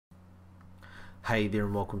Hey there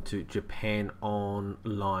and welcome to Japan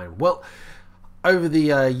Online. Well, over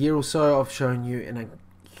the year or so I've shown you in a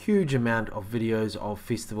huge amount of videos of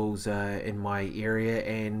festivals in my area,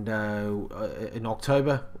 and in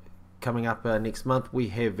October coming up next month we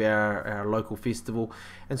have our local festival,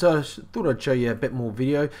 and so I thought I'd show you a bit more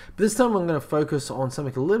video, but this time I'm going to focus on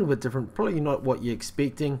something a little bit different, probably not what you're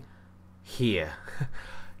expecting here.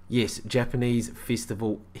 Yes, Japanese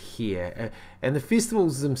festival here. And the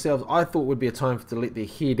festivals themselves I thought would be a time to let their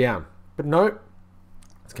hair down. But no,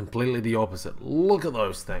 it's completely the opposite. Look at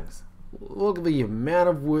those things. Look at the amount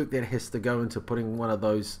of work that has to go into putting one of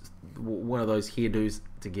those hairdos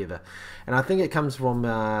together. And I think it comes from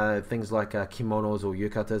things like kimonos or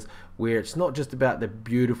yukatas, where it's not just about the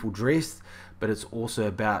beautiful dress, but it's also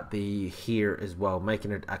about the hair as well,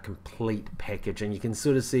 making it a complete package. And you can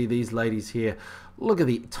sort of see these ladies here. Look at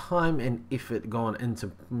the time and effort gone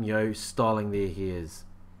into, styling their hairs.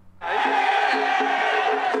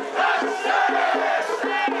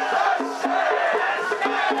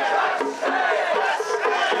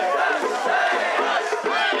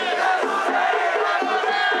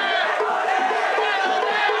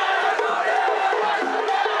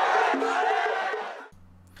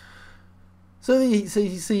 So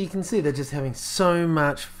you can see they're just having so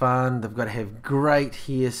much fun. They've got to have great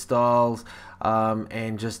hairstyles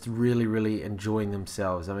and just really enjoying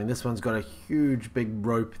themselves. I mean, this one's got a huge big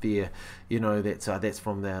rope there, that's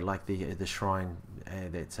from the shrine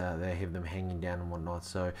that they have them hanging down and whatnot.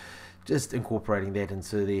 So just incorporating that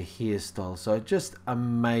into their hairstyle, so just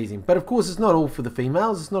amazing. But of course it's not all for the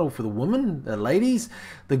females, it's not all for the women, the ladies.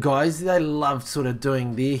 The guys, they love sort of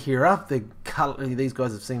doing their hair up. The color, these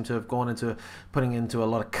guys have seemed to have gone into putting into a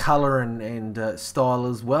lot of color and style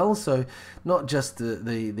as well. So not just the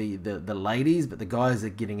ladies, but the guys are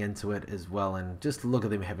getting into it as well, and just look at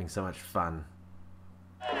them having so much fun.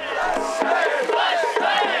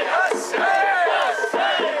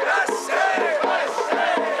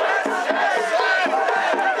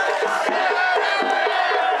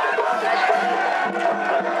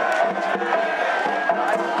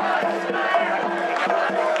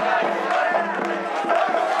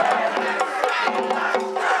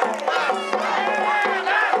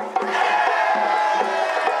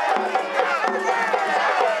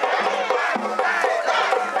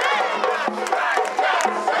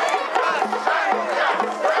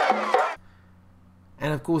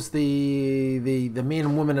 And of course the men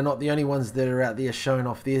and women are not the only ones that are out there showing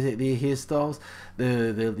off their hairstyles.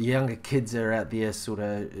 The younger kids are out there sort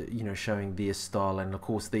of showing their style. And of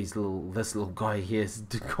course this little guy here has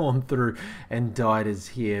gone through and dyed his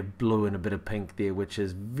hair blue and a bit of pink there, which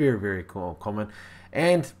is very common.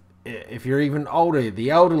 And if you're even older, the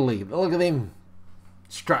elderly, look at them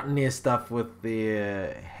strutting their stuff with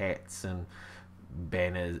their hats and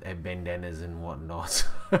banners and bandanas and whatnot.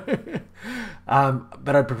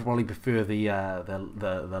 But I'd probably prefer the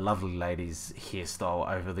lovely lady's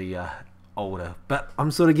hairstyle over the older, but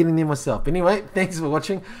I'm sort of getting there myself. Anyway, thanks for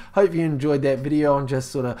watching. Hope you enjoyed that video on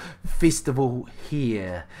just sort of festival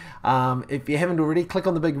hair. If you haven't already, click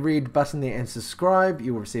on the big red button there and subscribe.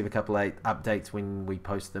 You will receive a couple of updates when we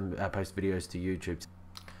post videos to YouTube.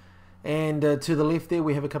 And to the left there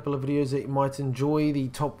we have a couple of videos that you might enjoy. The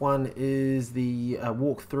top one is the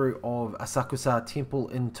walkthrough of Asakusa Temple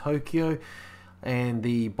in Tokyo, and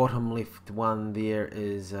the bottom left one there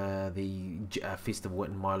is the festival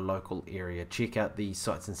in my local area. Check out the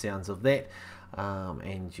sights and sounds of that,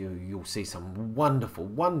 and you'll see some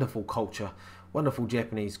wonderful culture, wonderful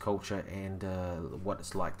Japanese culture, and what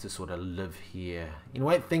it's like to sort of live here.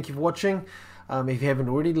 Anyway, thank you for watching. If you haven't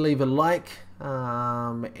already, leave a like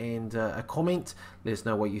and a comment. Let us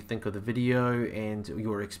know what you think of the video and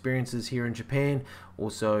your experiences here in Japan.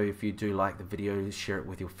 Also, if you do like the video, share it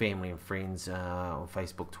with your family and friends on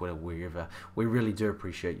Facebook, Twitter, wherever. We really do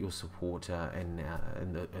appreciate your support in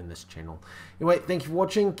this channel. Anyway, thank you for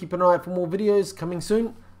watching. Keep an eye out for more videos coming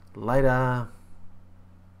soon. Later.